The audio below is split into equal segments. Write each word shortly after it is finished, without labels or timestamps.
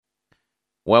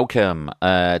Welcome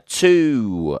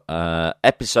to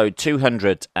episode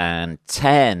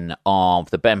 210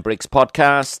 of the Ben Briggs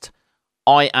podcast.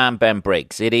 I am Ben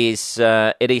Briggs. It is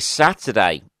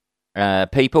Saturday,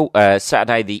 people.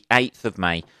 Saturday the 8th of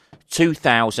May,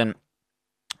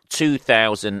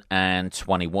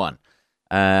 2021.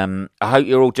 I hope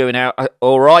you're all doing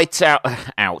all right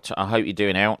out. I hope you're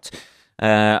doing out.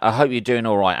 I hope you're doing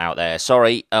all right out there.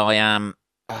 Sorry, I'm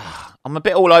a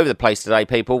bit all over the place today,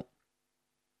 people.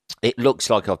 It looks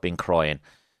like I've been crying.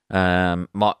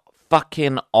 My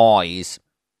fucking eyes,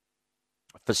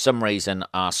 for some reason,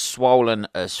 are swollen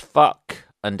as fuck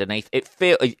underneath.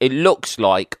 It looks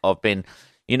like I've been,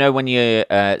 you know, when you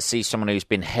see someone who's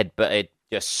been headbutted,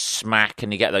 just smack,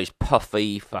 and you get those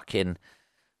puffy fucking,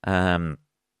 your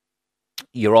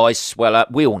eyes swell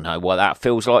up. We all know what that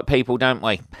feels like, people, don't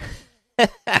we?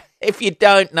 If you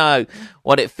don't know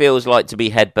what it feels like to be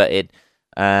headbutted,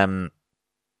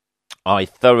 I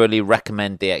thoroughly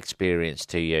recommend the experience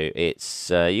to you. It's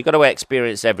you got to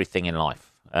experience everything in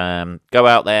life. Go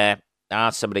out there,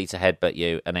 ask somebody to headbutt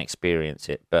you, and experience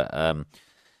it. But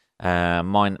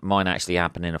mine actually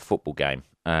happened in a football game.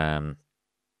 When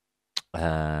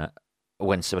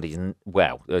somebody's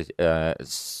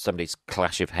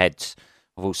clash of heads.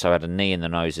 I've also had a knee in the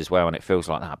nose as well, and it feels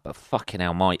like that. But fucking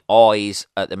hell, my eyes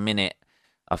at the minute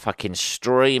are fucking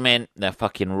streaming. They're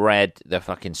fucking red. They're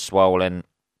fucking swollen.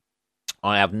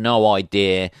 I have no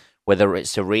idea whether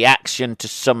it's a reaction to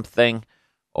something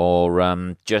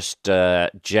or just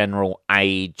general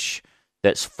age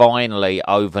that's finally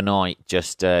overnight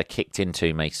just kicked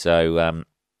into me. So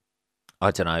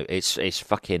I don't know.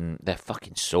 They're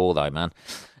fucking sore though, man.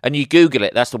 And you Google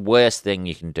it. That's the worst thing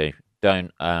you can do.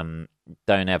 Don't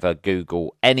ever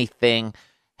Google anything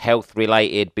health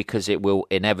related, because it will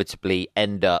inevitably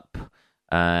end up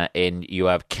you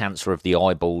have cancer of the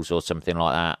eyeballs or something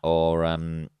like that, or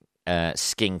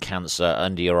skin cancer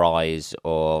under your eyes,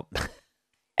 or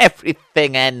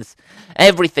everything ends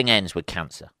with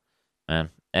cancer, man.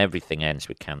 Everything ends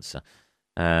with cancer.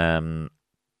 That's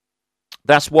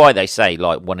why they say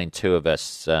like 1 in 2 of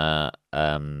us are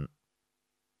going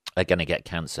to get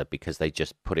cancer, because they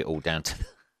just put it all down to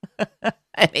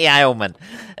any ailment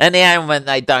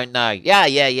they don't know. Yeah,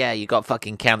 you got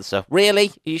fucking cancer. Really?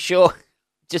 Are you sure?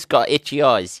 Just got itchy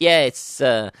eyes. Yeah, it's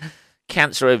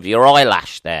cancer of your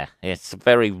eyelash there. It's a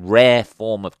very rare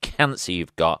form of cancer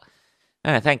you've got.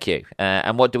 Thank you.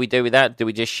 And what do we do with that? Do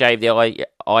we just shave the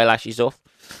eyelashes off?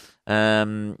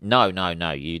 No.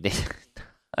 You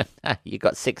you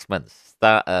got 6 months.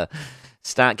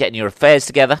 Start getting your affairs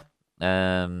together.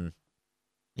 You're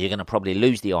going to probably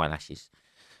lose the eyelashes.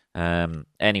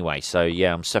 Anyway, so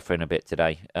yeah, I'm suffering a bit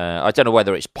today. I don't know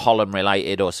whether it's pollen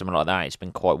related or something like that. It's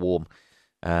been quite warm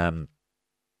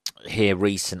here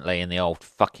recently, and the old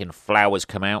fucking flowers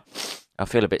come out. I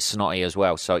feel a bit snotty as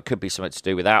well, so it could be something to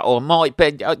do with that, or might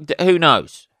be. Who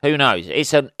knows?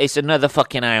 It's another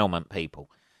fucking ailment, people.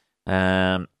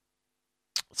 So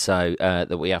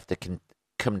that we have to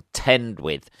contend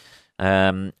with.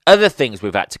 Other things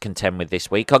we've had to contend with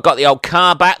this week. I got the old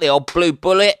car back, the old Blue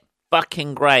Bullet.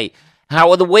 Fucking great.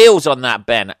 How are the wheels on that,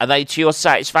 Ben? Are they to your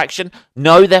satisfaction?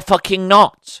 No, they're fucking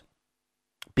not.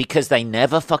 Because they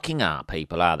never fucking are,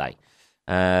 people, are they?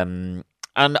 And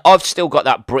I've still got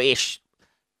that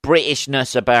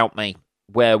Britishness about me,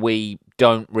 where we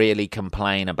don't really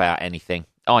complain about anything.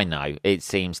 I know, it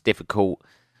seems difficult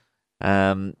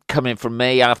coming from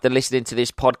me after listening to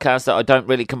this podcast that I don't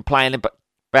really complain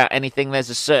about anything. There's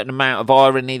a certain amount of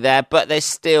irony there, but there's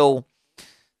still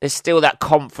that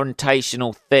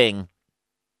confrontational thing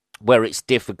where it's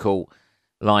difficult,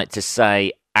 like, to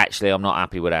say, actually, I'm not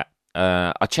happy with that.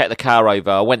 I checked the car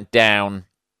over. I went down.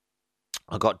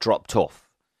 I got dropped off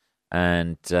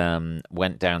and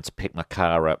went down to pick my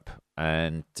car up.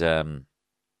 And did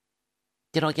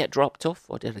I get dropped off,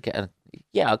 or did I get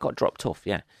Yeah, I got dropped off,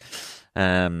 yeah.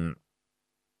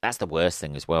 That's the worst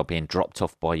thing as well, being dropped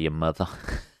off by your mother.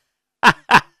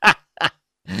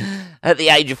 At the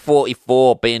age of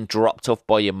 44, being dropped off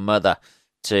by your mother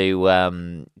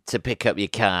to pick up your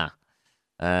car,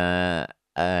 and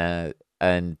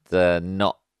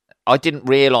not. I didn't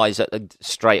realise that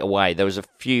straight away. There was a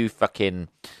few fucking.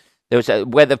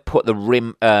 Where they've put the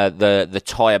rim, the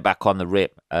tyre back on the rim,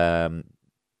 the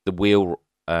wheel,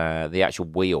 the actual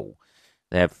wheel.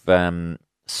 They've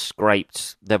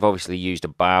scraped. They've obviously used a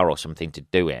bar or something to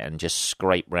do it, and just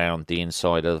scrape round the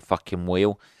inside of the fucking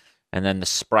wheel. And then the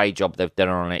spray job they've done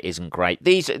on it isn't great.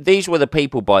 These were the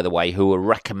people, by the way, who were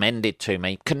recommended to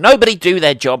me. Can nobody do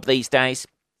their job these days?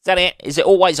 Is that it? Is it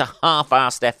always a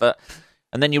half-assed effort?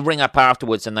 And then you ring up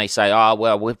afterwards and they say, oh,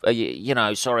 well,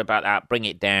 sorry about that, bring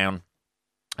it down.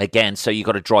 again, so you've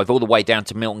got to drive all the way down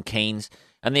to Milton Keynes.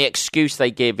 And the excuse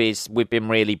they give is, we've been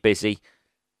really busy.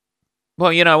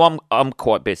 Well, I'm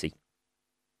quite busy.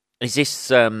 Is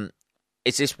this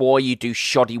why you do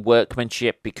shoddy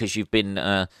workmanship? Because you've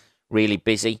been really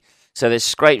busy? So there's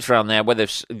scrapes around there. Where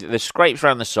there's scrapes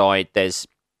around the side. There's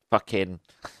fucking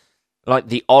like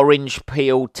the orange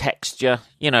peel texture.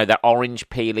 That orange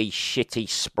peely shitty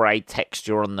spray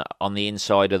texture on the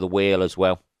inside of the wheel as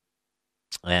well.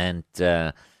 And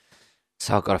so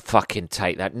I've got to fucking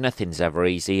take that. Nothing's ever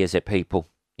easy, is it, people?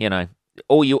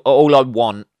 All I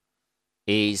want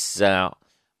is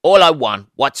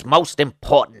what's most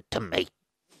important to me,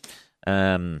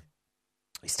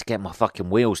 is to get my fucking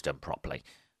wheels done properly.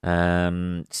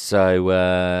 It's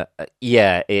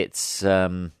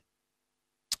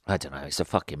I don't know, it's a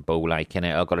fucking ball ache,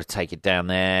 innit? I've got to take it down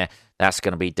there. That's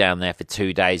going to be down there for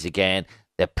 2 days again.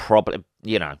 They're probably,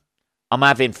 I'm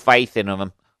having faith in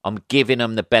them. I'm giving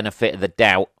them the benefit of the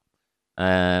doubt.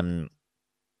 So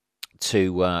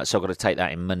I've got to take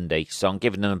that in Monday. So I'm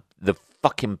giving them the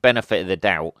fucking benefit of the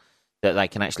doubt that they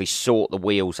can actually sort the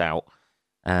wheels out.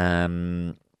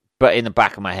 But in the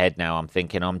back of my head now, I'm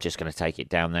thinking I'm just going to take it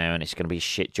down there and it's going to be a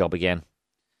shit job again.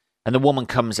 And the woman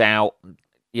comes out,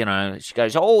 she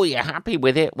goes, "Oh, you're happy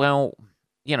with it? Well,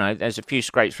 there's a few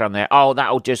scrapes around there. Oh,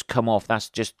 that'll just come off. That's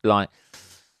just like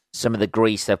some of the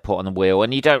grease they've put on the wheel."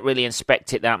 And you don't really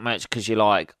inspect it that much because you're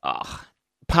like,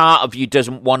 part of you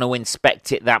doesn't want to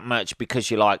inspect it that much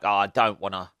because you're like, I don't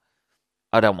want to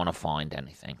find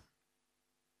anything.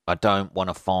 I don't want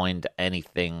to find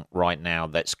anything right now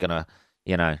that's going to,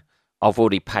 I've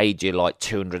already paid you like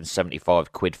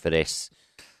 275 quid for this.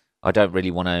 I don't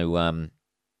really want to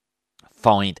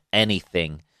find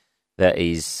anything that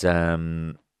is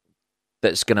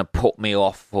that's going to put me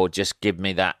off or just give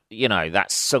me that,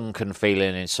 that sunken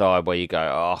feeling inside where you go,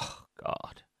 oh,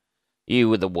 God, you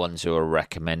were the ones who were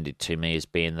recommended to me as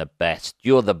being the best.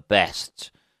 You're the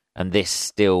best, and this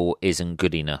still isn't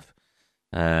good enough.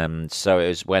 So it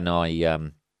was when I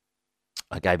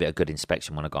gave it a good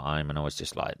inspection when I got home, and I was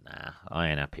just like, nah, I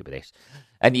ain't happy with this.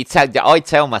 And I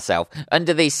tell myself,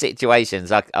 under these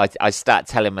situations, I start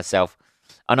telling myself,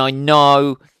 and I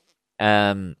know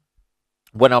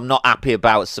when I'm not happy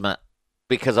about something,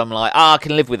 because I'm like, I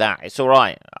can live with that. It's all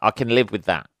right. I can live with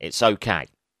that. It's okay.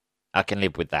 I can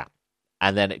live with that.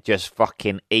 And then it just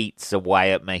fucking eats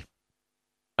away at me.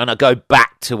 And I go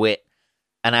back to it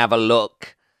and have a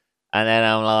look. And then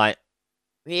I'm like,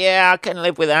 yeah, I can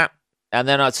live with that. And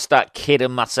then I start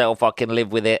kidding myself I can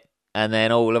live with it. And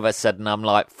then all of a sudden I'm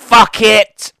like, fuck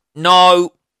it!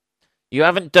 No! You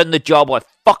haven't done the job I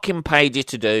fucking paid you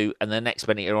to do. And the next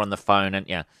minute you're on the phone, aren't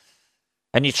you?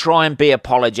 And you try and be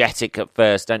apologetic at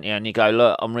first, don't you? And you go,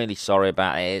 look, I'm really sorry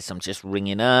about this. I'm just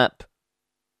ringing up.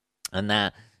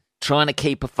 And trying to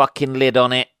keep a fucking lid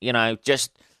on it.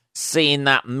 Just seeing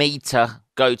that meter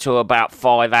go to about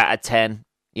 5 out of 10.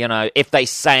 If they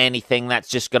say anything, that's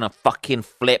just going to fucking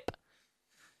flip.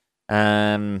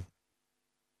 And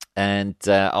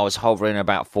I was hovering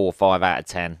about 4 or 5 out of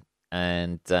 10.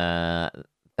 And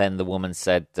then the woman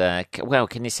said, well,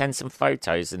 can you send some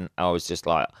photos? And I was just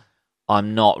like,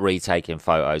 I'm not retaking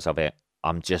photos of it.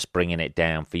 I'm just bringing it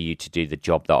down for you to do the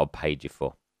job that I paid you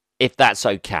for. If that's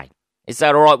okay. Is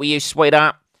that all right with you,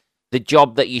 sweetheart? The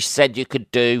job that you said you could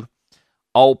do,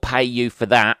 I'll pay you for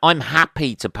that. I'm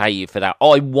happy to pay you for that.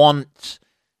 I want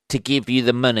to give you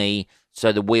the money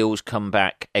so the wheels come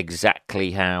back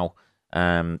exactly how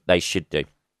they should do.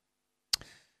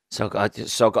 So I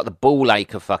got the ball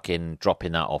ache of fucking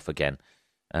dropping that off again.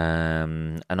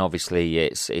 And obviously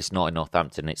it's not in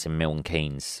Northampton, it's in Milton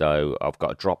Keynes. So I've got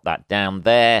to drop that down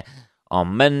there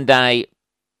on Monday.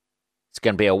 It's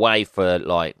going to be away for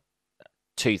like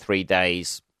 2-3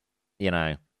 days.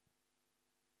 The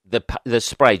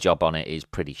spray job on it is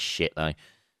pretty shit though,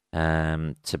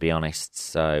 to be honest.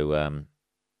 So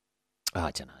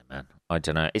I don't know, man. I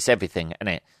don't know. It's everything, isn't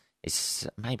it? It's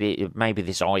maybe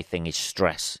this eye thing is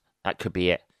stress. That could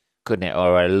be it, couldn't it?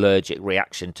 Or an allergic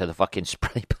reaction to the fucking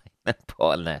spray paint they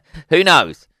put on there. Who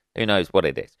knows? Who knows what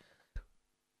it is?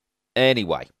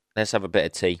 Anyway, let's have a bit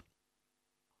of tea.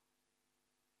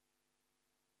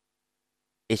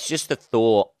 It's just the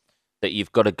thought that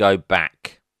you've got to go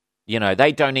back.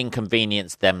 They don't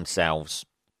inconvenience themselves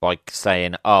by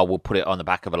saying, oh, we'll put it on the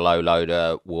back of a low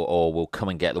loader, or we'll come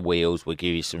and get the wheels, we'll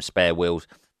give you some spare wheels.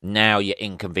 Now you're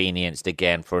inconvenienced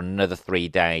again for another 3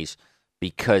 days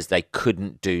because they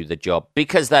couldn't do the job,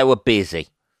 because they were busy,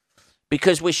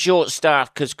 because we're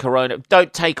short-staffed because Corona.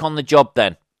 Don't take on the job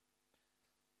then.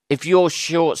 If you're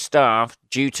short-staffed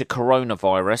due to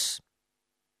coronavirus,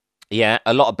 yeah,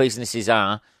 a lot of businesses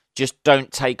are, Just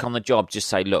don't take on the job. Just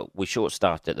say, look, we're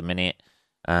short-staffed at the minute.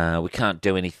 We can't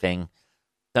do anything.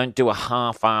 Don't do a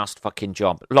half-assed fucking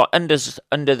job. Like, under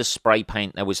the spray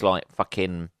paint, there was, like,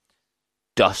 fucking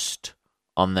dust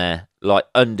on there. Like,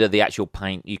 under the actual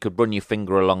paint. You could run your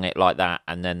finger along it like that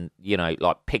and then, you know,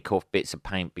 like, pick off bits of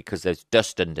paint because there's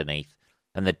dust underneath.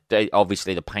 And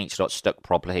obviously the paint's not stuck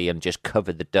properly and just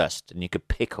covered the dust. And you could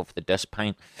pick off the dust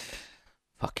paint.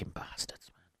 Fucking bastards,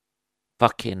 man.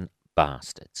 Fucking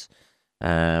bastards.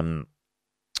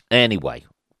 Anyway.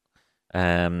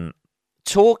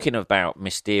 Talking about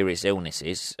mysterious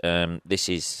illnesses, this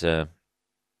is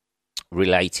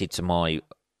related to my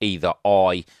either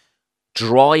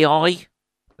dry eye.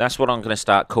 That's what I'm going to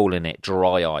start calling it,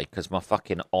 dry eye, because my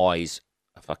fucking eyes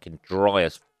are fucking dry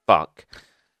as fuck,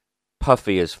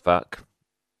 puffy as fuck.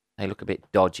 They look a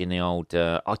bit dodgy in the old...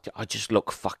 I just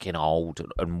look fucking old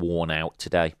and worn out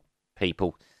today,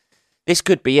 people. This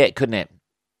could be it, couldn't it?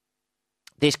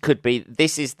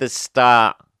 This is the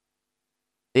start...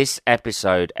 This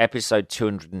episode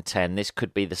 210, this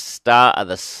could be the start of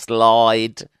the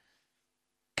slide,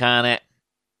 can't it?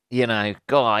 You know,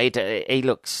 God, he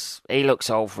looks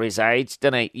old for his age,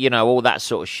 doesn't he? You know, all that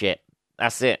sort of shit.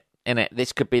 That's it, innit?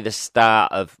 This could be the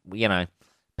start of, you know,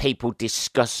 people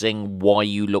discussing why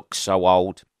you look so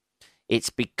old.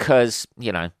 It's because,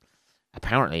 you know,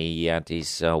 apparently he had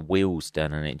his wheels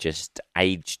done and it just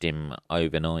aged him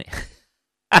overnight.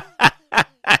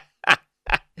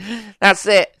 That's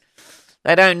it.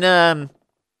 They don't,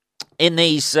 in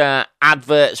these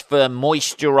adverts for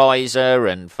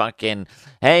moisturiser and fucking,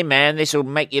 hey man, this will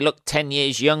make you look 10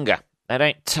 years younger. They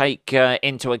don't take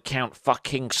into account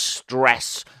fucking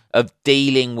stress of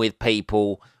dealing with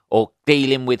people or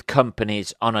dealing with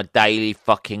companies on a daily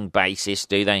fucking basis,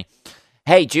 do they?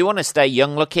 Hey, do you want to stay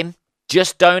young looking?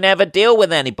 Just don't ever deal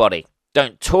with anybody.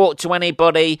 Don't talk to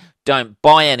anybody. Don't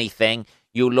buy anything.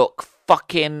 You'll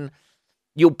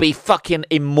be fucking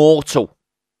immortal.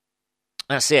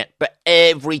 That's it. But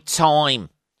every time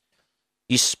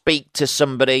you speak to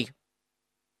somebody,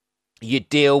 you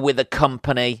deal with a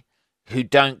company who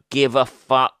don't give a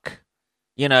fuck.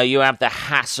 You know, you have the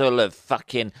hassle of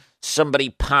fucking somebody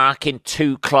parking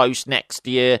too close next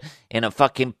to you in a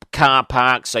fucking car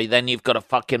park, so then you've got to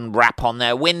fucking rap on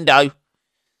their window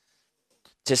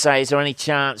to say, is there any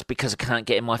chance, because I can't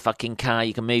get in my fucking car,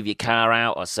 you can move your car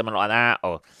out or something like that?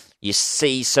 Or you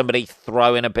see somebody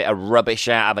throwing a bit of rubbish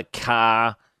out of a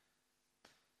car.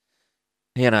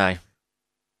 You know,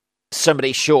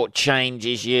 somebody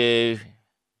shortchanges you.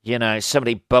 You know,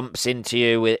 somebody bumps into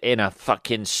you in a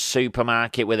fucking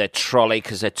supermarket with a trolley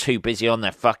because they're too busy on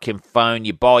their fucking phone.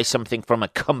 You buy something from a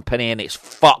company and it's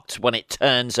fucked when it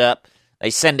turns up.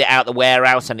 They send it out the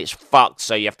warehouse and it's fucked,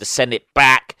 so you have to send it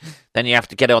back. Then you have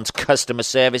to get it onto customer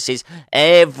services.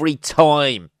 Every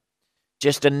time,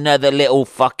 just another little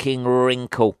fucking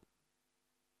wrinkle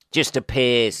just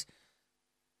appears.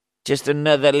 Just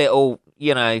another little,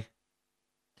 you know,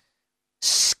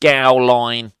 scowl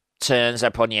line turns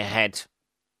up on your head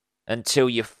until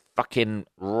you're fucking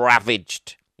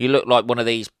ravaged. You look like one of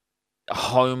these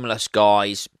homeless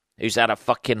guys who's had a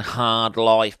fucking hard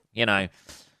life, you know,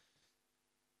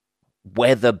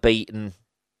 weather beaten.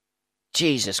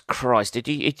 Jesus Christ,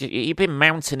 you been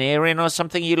mountaineering or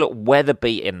something? You look weather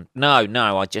beaten. No,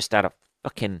 I just had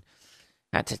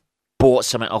to bought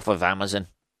something off of Amazon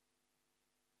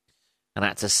and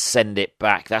had to send it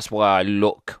back. That's why I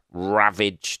look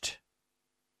ravaged.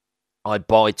 I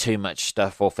buy too much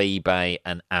stuff off eBay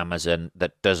and Amazon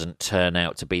that doesn't turn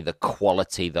out to be the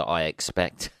quality that I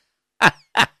expect.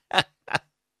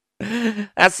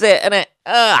 That's it, isn't it?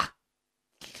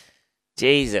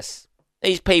 Jesus.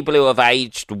 These people who have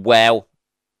aged well,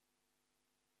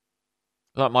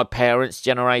 like my parents'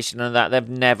 generation and that, they've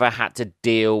never had to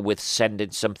deal with sending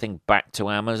something back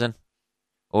to Amazon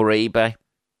or eBay.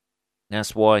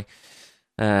 That's why.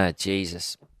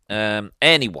 Jesus.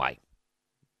 Anyway.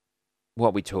 What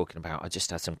are we talking about? I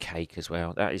just had some cake as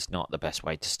well. That is not the best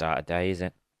way to start a day, is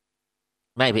it?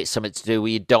 Maybe it's something to do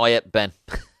with your diet, Ben.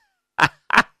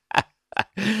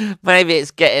 Maybe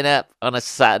it's getting up on a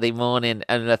Saturday morning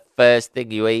and the first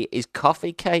thing you eat is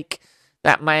coffee cake.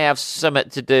 That may have something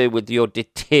to do with your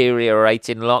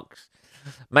deteriorating locks.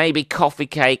 Maybe coffee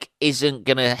cake isn't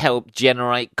going to help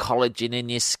generate collagen in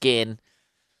your skin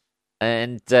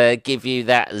and give you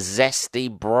that zesty,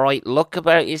 bright look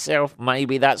about yourself.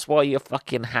 Maybe that's why you're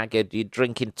fucking haggard. You're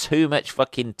drinking too much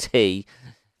fucking tea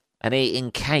and eating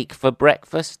cake for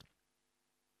breakfast.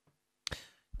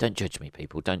 Don't judge me,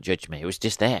 people. Don't judge me. It was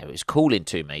just there. It was calling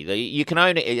to me.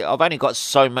 I've only got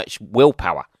so much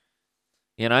willpower.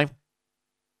 You know?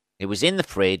 It was in the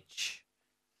fridge.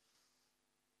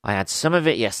 I had some of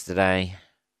it yesterday.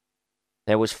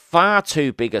 There was far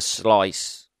too big a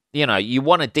slice. You know, you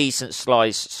want a decent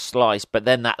slice, but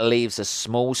then that leaves a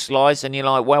small slice, and you're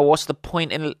like, well, what's the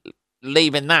point in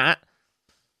leaving that?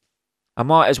 I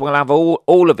might as well have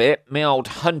all of it. My old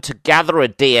hunter-gatherer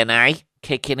DNA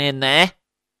kicking in there.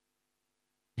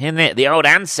 Isn't it? The old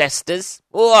ancestors.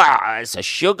 Oh, it's a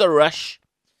sugar rush.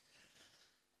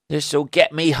 This'll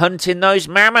get me hunting those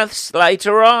mammoths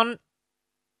later on.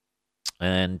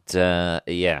 And,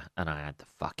 yeah, and I had the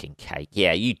fucking cake.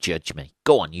 Yeah, you judge me.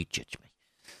 Go on, you judge me.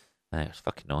 It was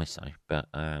fucking nice, though. But,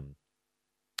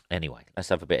 anyway, let's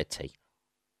have a bit of tea.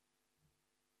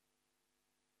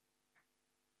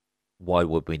 Why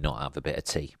would we not have a bit of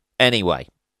tea? Anyway,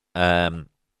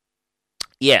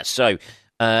 yeah, so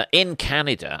in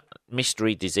Canada,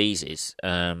 mystery diseases,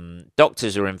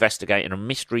 doctors are investigating a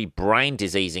mystery brain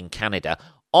disease in Canada.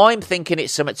 I'm thinking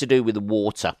it's something to do with the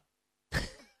water.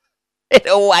 It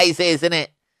always is, isn't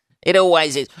it? It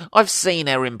always is. I've seen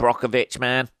Erin Brockovich,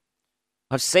 man.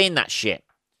 I've seen that shit.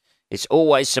 It's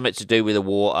always something to do with the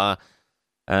water.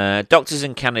 Doctors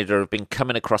in Canada have been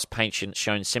coming across patients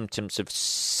showing symptoms of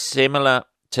similar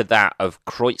to that of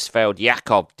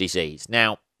Creutzfeldt-Jakob disease.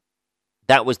 Now,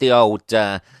 that was the old,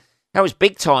 that was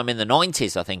big time in the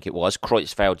 90s, I think it was,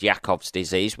 Creutzfeldt-Jakob's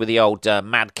disease, with the old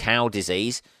mad cow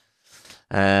disease,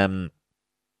 where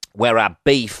our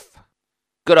beef,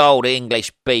 good old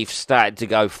English beef, started to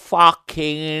go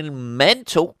fucking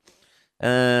mental.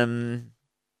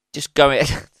 Just going,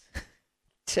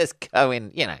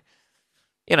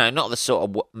 not the sort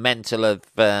of mental of,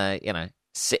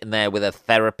 sitting there with a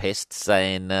therapist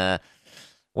saying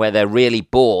where they're really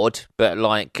bored, but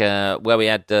like where we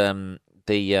had the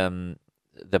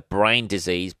brain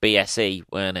disease, BSE,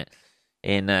 weren't it,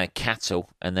 in cattle,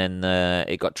 and then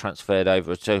it got transferred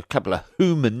over to a couple of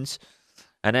humans,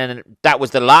 and then that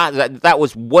was the last. That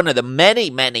was one of the many,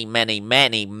 many, many,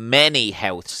 many, many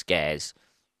health scares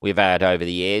we've had over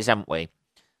the years, haven't we?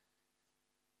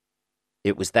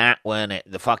 It was that, weren't it?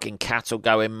 The fucking cattle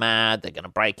going mad. They're going to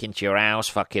break into your house,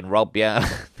 fucking rob you.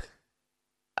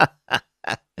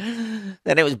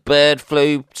 Then it was bird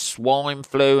flu, swine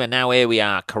flu, and now here we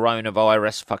are,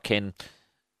 coronavirus, fucking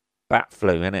bat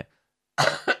flu, innit?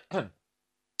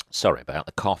 Sorry about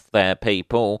the cough there,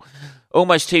 people.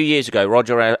 Almost 2 years ago,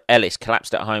 Roger Ellis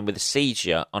collapsed at home with a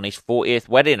seizure on his 40th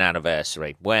wedding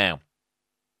anniversary. Wow.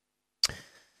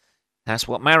 That's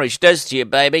what marriage does to you,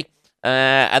 baby.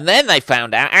 And then they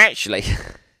found out, actually,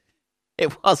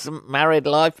 it wasn't married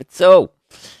life at all.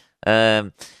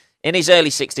 In his early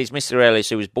 60s, Mr. Ellis,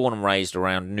 who was born and raised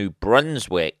around New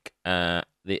Brunswick, had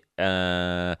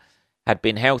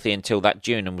been healthy until that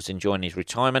June and was enjoying his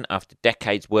retirement after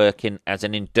decades working as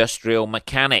an industrial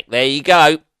mechanic. There you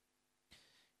go.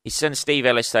 His son Steve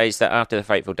Ellis says that after the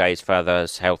fateful day, his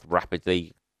father's health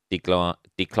rapidly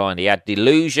declined. He had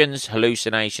delusions,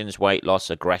 hallucinations, weight loss,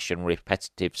 aggression,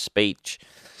 repetitive speech.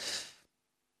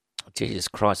 Jesus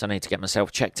Christ, I need to get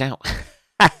myself checked out.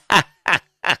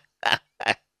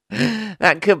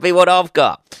 That could be what I've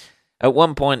got. At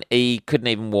one point, he couldn't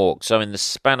even walk. So in the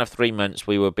span of 3 months,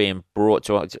 we were being brought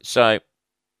to... So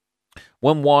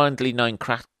one widely known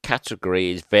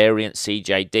category is variant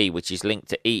CJD, which is linked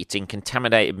to eating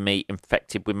contaminated meat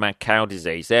infected with mad cow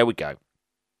disease. There we go.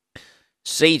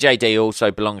 CJD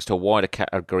also belongs to a wider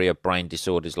category of brain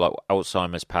disorders like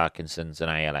Alzheimer's, Parkinson's,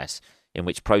 and ALS, in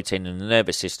which protein in the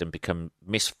nervous system become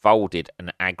misfolded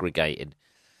and aggregated.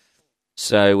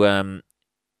 So,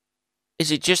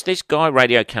 is it just this guy,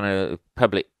 Radio Canada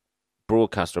public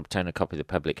broadcaster, obtained a copy of the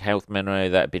public health memo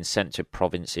that had been sent to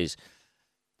provinces?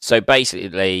 So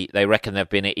basically, they reckon they've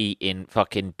been eating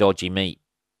fucking dodgy meat.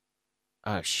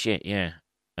 Oh shit, yeah.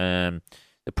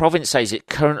 The province says it's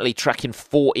currently tracking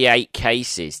 48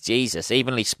 cases. Jesus,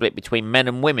 evenly split between men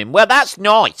and women. Well, that's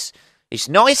nice. It's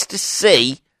nice to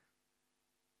see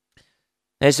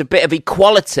there's a bit of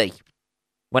equality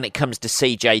when it comes to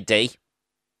CJD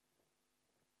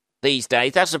these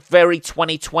days. That's a very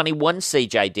 2021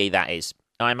 CJD, that is.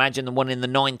 I imagine the one in the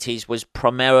 90s was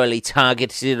primarily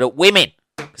targeted at women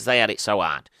because they had it so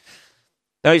hard.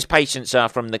 Those patients are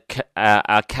from the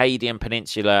Acadian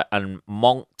Peninsula and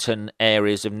Moncton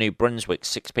areas of New Brunswick.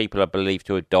 6 people are believed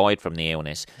to have died from the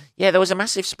illness. Yeah, there was a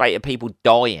massive spate of people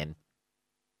dying.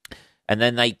 And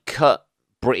then they cut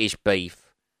British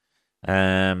beef.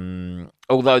 Although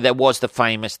there was the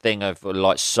famous thing of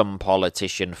like some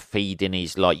politician feeding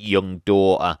his like young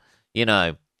daughter,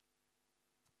 a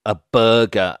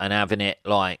burger and having it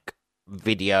like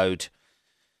videoed.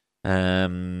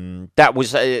 That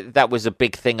was a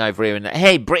big thing over here. And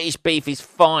hey, British beef is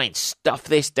fine. Stuff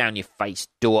this down your face,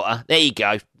 daughter. There you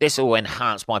go. This will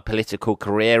enhance my political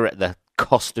career at the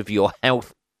cost of your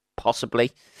health,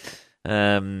 possibly.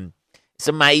 It's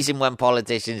amazing when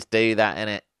politicians do that, isn't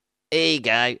it? Here you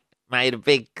go. Made a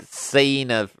big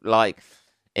scene of, like,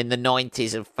 in the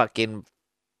 90s of fucking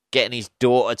getting his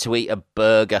daughter to eat a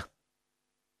burger.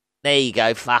 There you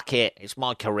go, fuck it. It's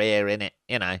my career, innit?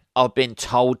 You know, I've been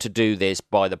told to do this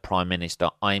by the Prime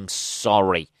Minister. I'm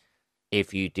sorry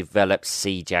if you develop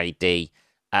CJD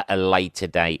at a later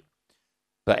date.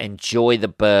 But enjoy the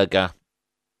burger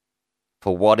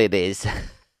for what it is.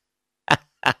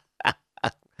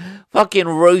 Fucking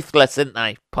ruthless, aren't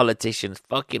they? Politicians,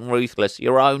 fucking ruthless.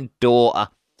 Your own daughter.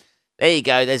 There you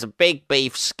go, there's a big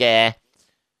beef scare.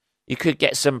 You could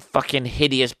get some fucking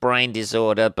hideous brain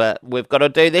disorder, but we've got to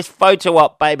do this photo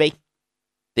op, baby.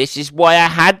 This is why I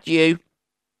had you.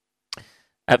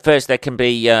 At first, there can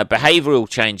be behavioural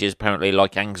changes, apparently,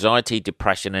 like anxiety,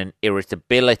 depression, and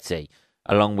irritability,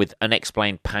 along with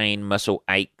unexplained pain, muscle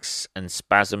aches, and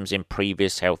spasms in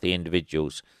previous healthy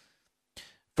individuals.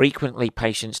 Frequently,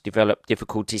 patients develop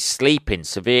difficulty sleeping,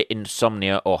 severe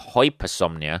insomnia or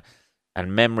hypersomnia,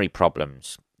 and memory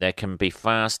problems. There can be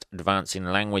fast advancing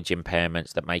language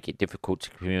impairments that make it difficult to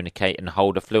communicate and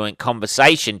hold a fluent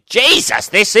conversation. Jesus,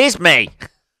 this is me!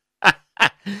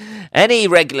 Any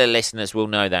regular listeners will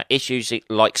know that. Issues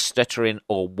like stuttering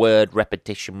or word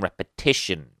repetition.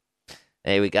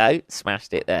 There we go.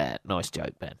 Smashed it there. Nice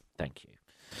joke, Ben. Thank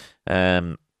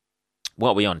you.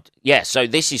 What are we on? Yeah, so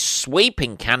this is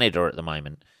sweeping Canada at the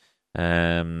moment.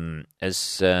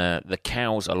 As the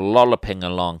cows are lolloping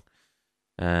along.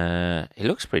 It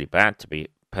looks pretty bad, to be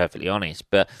perfectly honest.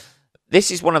 But this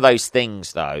is one of those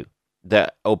things, though,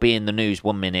 that will be in the news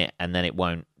 1 minute and then it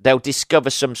won't. They'll discover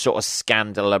some sort of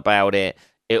scandal about it.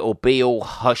 It'll be all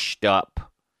hushed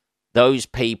up. Those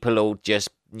people will just,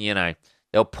 you know,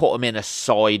 they'll put them in a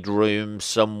side room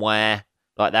somewhere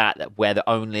like that where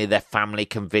only their family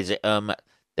can visit them.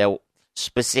 They'll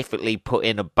specifically put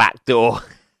in a back door.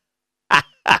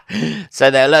 So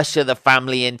they'll usher the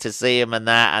family in to see him and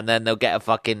that, and then they'll get a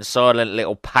fucking silent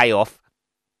little payoff.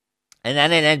 And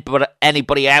then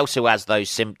anybody else who has those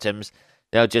symptoms,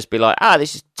 they'll just be like,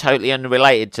 this is totally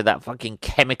unrelated to that fucking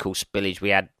chemical spillage we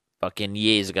had fucking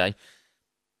years ago.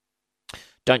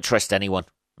 Don't trust anyone,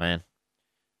 man.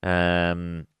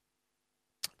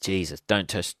 Jesus,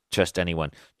 don't trust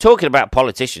anyone. Talking about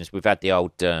politicians, we've had the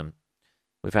old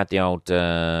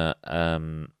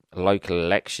local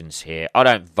elections here. I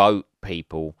don't vote,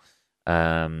 people.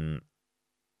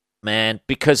 Man,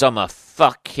 because I'm a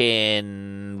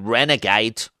fucking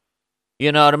renegade.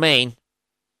 You know what I mean?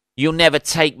 You'll never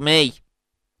take me,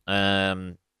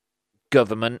 government.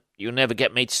 You'll never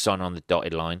get me to sign on the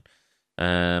dotted line.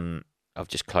 I've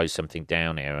just closed something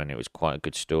down here, and it was quite a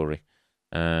good story.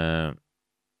 Is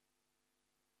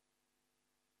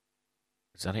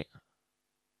that it?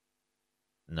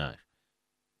 No.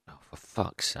 Oh, for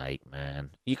fuck's sake,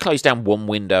 man. You close down one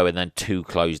window and then two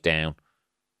close down.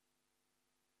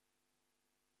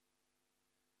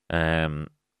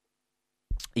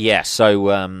 Yeah, so,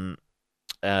 we've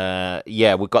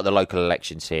got the local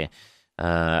elections here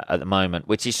at the moment,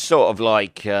 which is sort of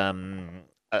like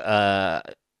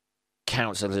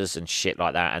councillors and shit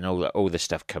like that, and all the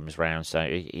stuff comes round, so,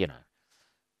 you know.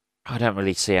 I don't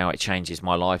really see how it changes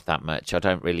my life that much. I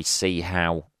don't really see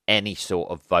how any sort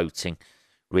of voting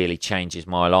really changes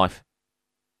my life.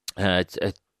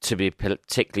 To be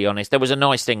particularly honest, there was a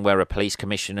nice thing where a police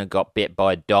commissioner got bit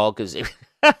by a dog. As if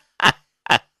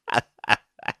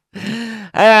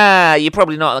you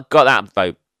probably not got that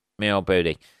vote, me old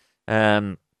booty.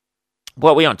 What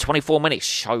are we on? 24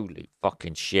 minutes? Holy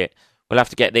fucking shit. We'll have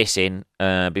to get this in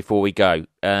before we go.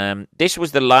 This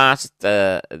was the last.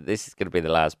 This is going to be the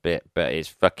last bit, but it's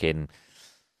fucking.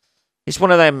 It's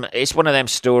one of them. It's one of them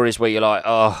stories where you're like,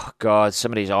 oh god,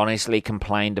 somebody's honestly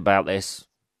complained about this.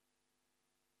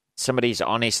 Somebody's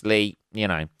honestly, you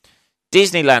know,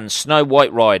 Disneyland Snow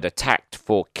White ride attacked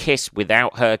for kiss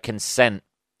without her consent.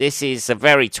 This is a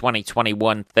very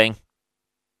 2021 thing.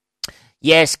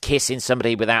 Yes, kissing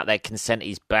somebody without their consent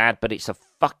is bad, but it's a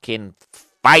fucking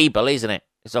fable, isn't it?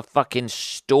 It's a fucking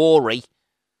story,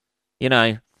 you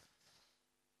know.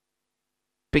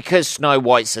 Because Snow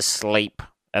White's asleep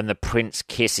and the prince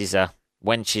kisses her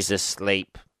when she's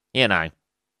asleep, you know.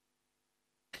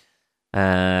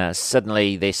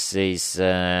 Suddenly this is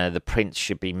the prince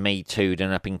should be Me Too'd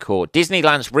and up in court.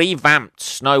 Disneyland's revamped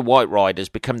Snow White ride has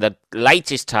become the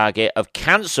latest target of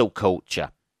cancel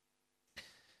culture.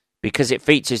 because it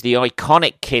features the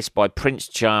iconic kiss by Prince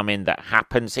Charming that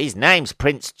happens. His name's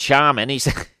Prince Charming. He's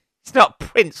not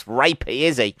Prince Rapey,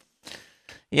 is he?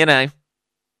 You know,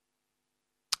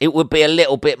 it would be a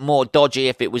little bit more dodgy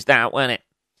if it was that, wouldn't it?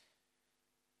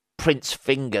 Prince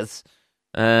Fingers.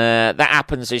 That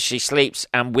happens as she sleeps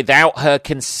and without her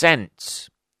consent.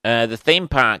 The theme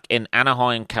park in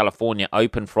Anaheim, California,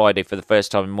 opened Friday for the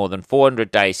first time in more than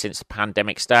 400 days since the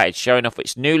pandemic started, showing off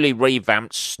its newly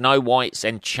revamped Snow White's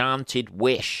Enchanted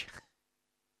Wish.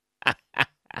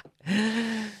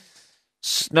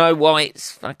 Snow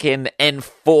White's fucking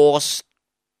enforced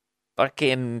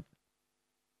fucking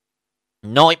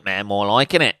nightmare, more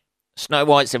like, isn't it? Snow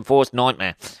White's enforced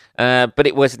nightmare. But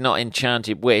it was not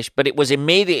Enchanted Wish, but it was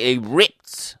immediately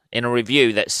ripped in a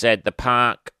review that said the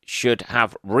park should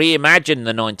have reimagined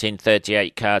the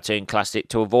 1938 cartoon classic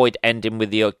to avoid ending with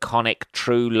the iconic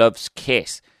True Love's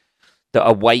kiss that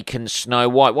awakens Snow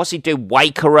White. What's he do?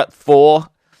 Wake her up for?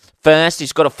 First,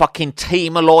 he's got a fucking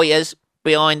team of lawyers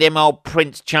behind him, old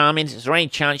Prince Charming. Is there any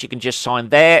chance you can just sign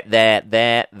there, and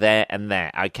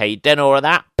there? Okay, you done all of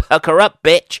that? Pucker up,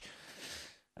 bitch.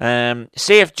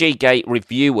 CFG Gate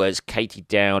reviewers Katie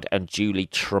Dowd and Julie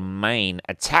Tremaine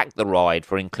attacked the ride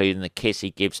for including the kiss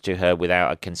he gives to her without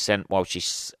her consent while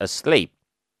she's asleep.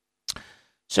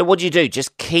 So what do?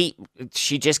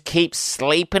 She just keeps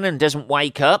sleeping and doesn't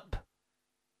wake up?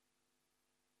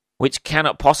 Which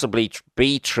cannot possibly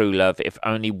be true love if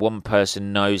only one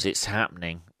person knows it's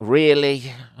happening.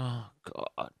 Really? Oh,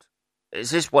 God.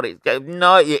 Is this what it...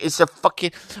 No, it's a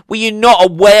fucking... Were you not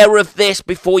aware of this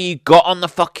before you got on the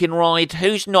fucking ride?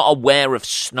 Who's not aware of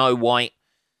Snow White?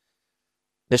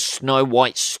 The Snow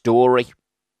White story?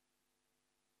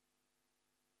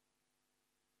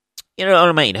 You know what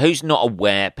I mean? Who's not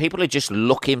aware? People are just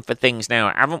looking for things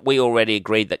now. Haven't we already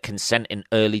agreed that consent in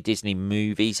early Disney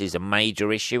movies is a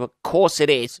major issue? Of course it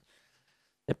is.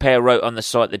 The pair wrote on the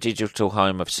site, the digital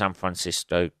home of San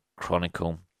Francisco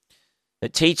Chronicle,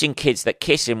 that teaching kids that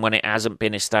kissing when it hasn't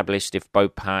been established if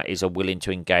both parties are willing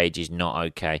to engage is not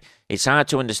okay. It's hard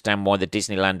to understand why the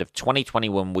Disneyland of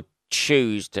 2021 would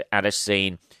choose to add a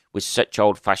scene with such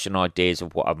old-fashioned ideas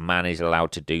of what a man is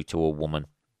allowed to do to a woman.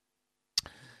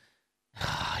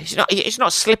 He's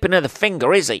not slipping her the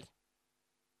finger, is he?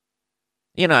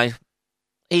 You know,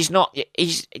 he's not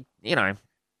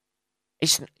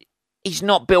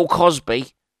Bill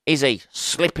Cosby, is he?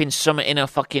 Slipping something in her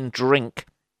fucking drink.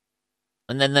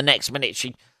 And then the next minute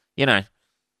she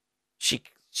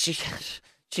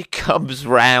comes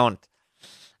round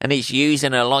and he's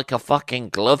using her like a fucking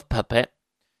glove puppet.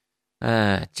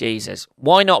 Jesus.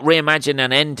 Why not reimagine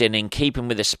an ending in keeping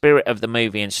with the spirit of the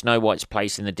movie and Snow White's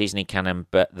place in the Disney canon,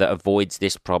 but that avoids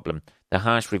this problem? The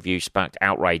harsh review sparked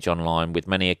outrage online, with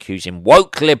many accusing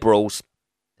woke liberals,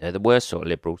 they're the worst sort of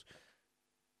liberals,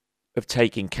 of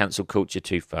taking cancel culture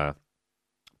too far.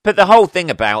 But the whole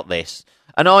thing about this,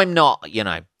 and I'm not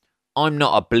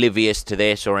oblivious to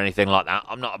this or anything like that.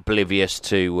 I'm not oblivious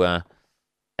to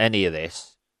any of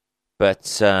this, but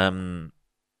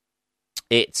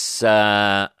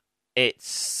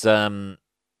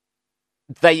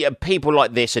people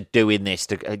like this are doing this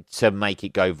to make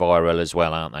it go viral as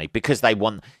well, aren't they? Because they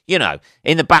want, in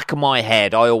the back of my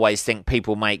head, I always think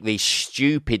people make these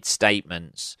stupid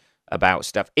statements about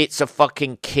stuff. It's a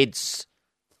fucking kids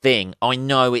thing. I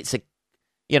know it's a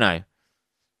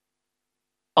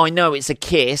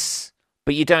kiss,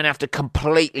 but you don't have to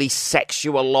completely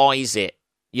sexualize it.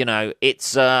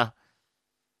 It's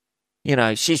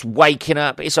she's waking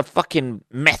up. It's a fucking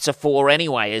metaphor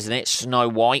anyway, isn't it, Snow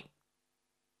White?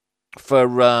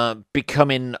 For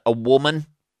becoming a woman.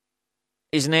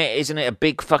 Isn't it? Isn't it a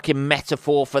big fucking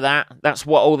metaphor for that? That's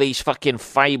what all these fucking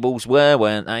fables were,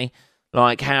 weren't they?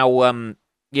 Like how,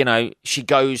 she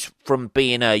goes from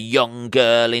being a young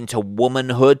girl into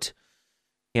womanhood,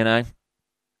 I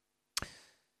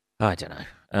don't know.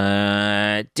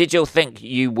 Did you think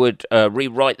you would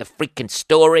rewrite the freaking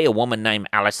story? A woman named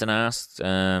Allison asked.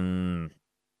 But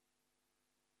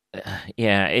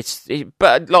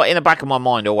like in the back of my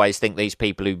mind, I always think these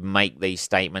people who make these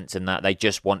statements and that, they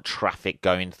just want traffic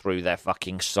going through their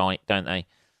fucking site, don't they?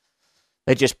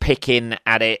 They're just picking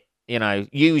at it,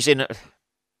 using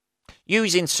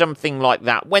something like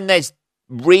that when there's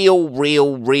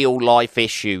real life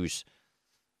issues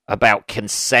about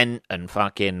consent and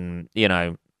fucking,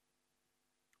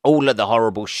 all of the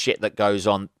horrible shit that goes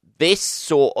on. This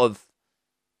sort of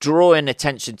drawing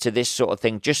attention to this sort of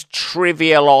thing just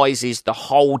trivializes the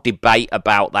whole debate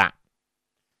about that.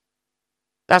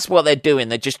 That's what they're doing.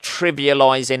 They're just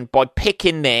trivializing by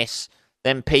picking this.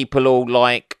 Then people will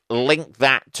link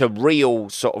that to real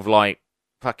sort of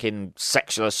fucking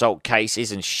sexual assault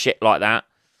cases and shit like that.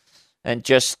 And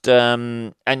just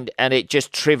and it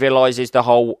just trivializes the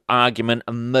whole argument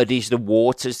and muddies the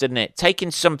waters, doesn't it?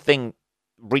 Taking something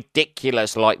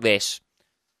ridiculous like this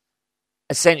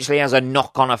essentially has a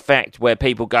knock-on effect where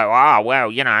people go,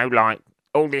 well, you know, like,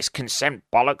 all this consent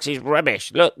bollocks is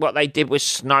rubbish. Look what they did with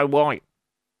Snow White.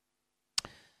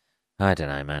 I don't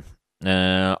know, man.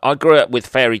 I grew up with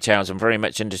fairy tales and very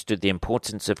much understood the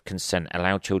importance of consent.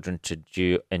 Allow children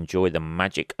to enjoy the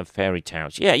magic of fairy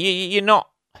tales. Yeah, you're not...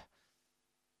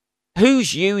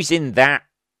 Who's using that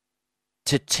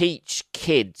to teach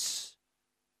kids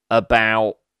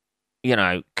about, you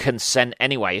know, consent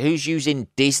anyway? Who's using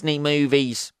Disney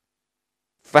movies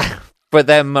for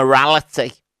their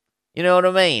morality? You know what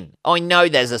I mean? I know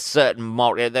there's a certain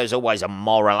moral, there's always a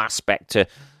moral aspect to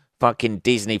fucking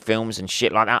Disney films and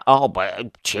shit like that. Oh,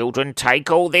 but children take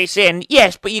all this in.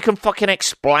 Yes, but you can fucking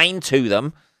explain to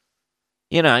them,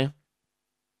 you know.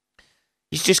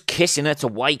 He's just kissing her to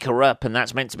wake her up, and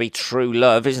that's meant to be true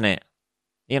love, isn't it?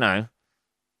 You know.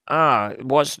 It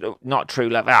was not true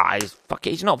love.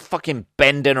 He's not fucking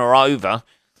bending her over.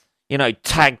 You know,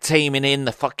 tag teaming in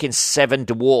the fucking 7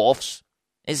 dwarfs.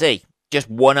 Is he? Just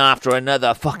one after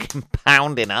another fucking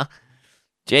pounding her.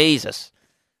 Jesus.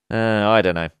 I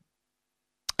don't know.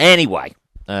 Anyway,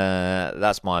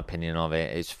 that's my opinion of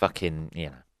it. It's fucking,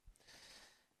 you know.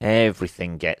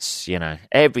 Everything gets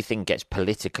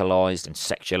politicalised and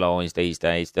sexualised these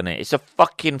days, doesn't it? It's a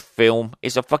fucking film.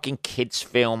 It's a fucking kids'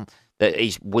 film that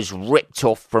was ripped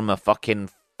off from a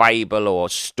fucking fable or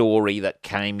story that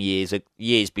came years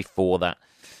before that.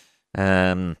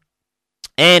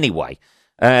 Anyway,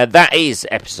 that is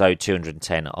episode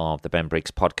 210 of the Ben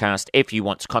Briggs podcast. If you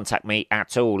want to contact me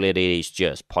at all, it is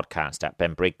just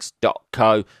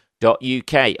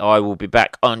podcast@benbriggs.co.uk. I will be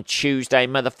back on Tuesday,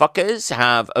 motherfuckers.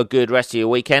 Have a good rest of your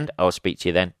weekend. I'll speak to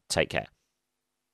you then. Take care.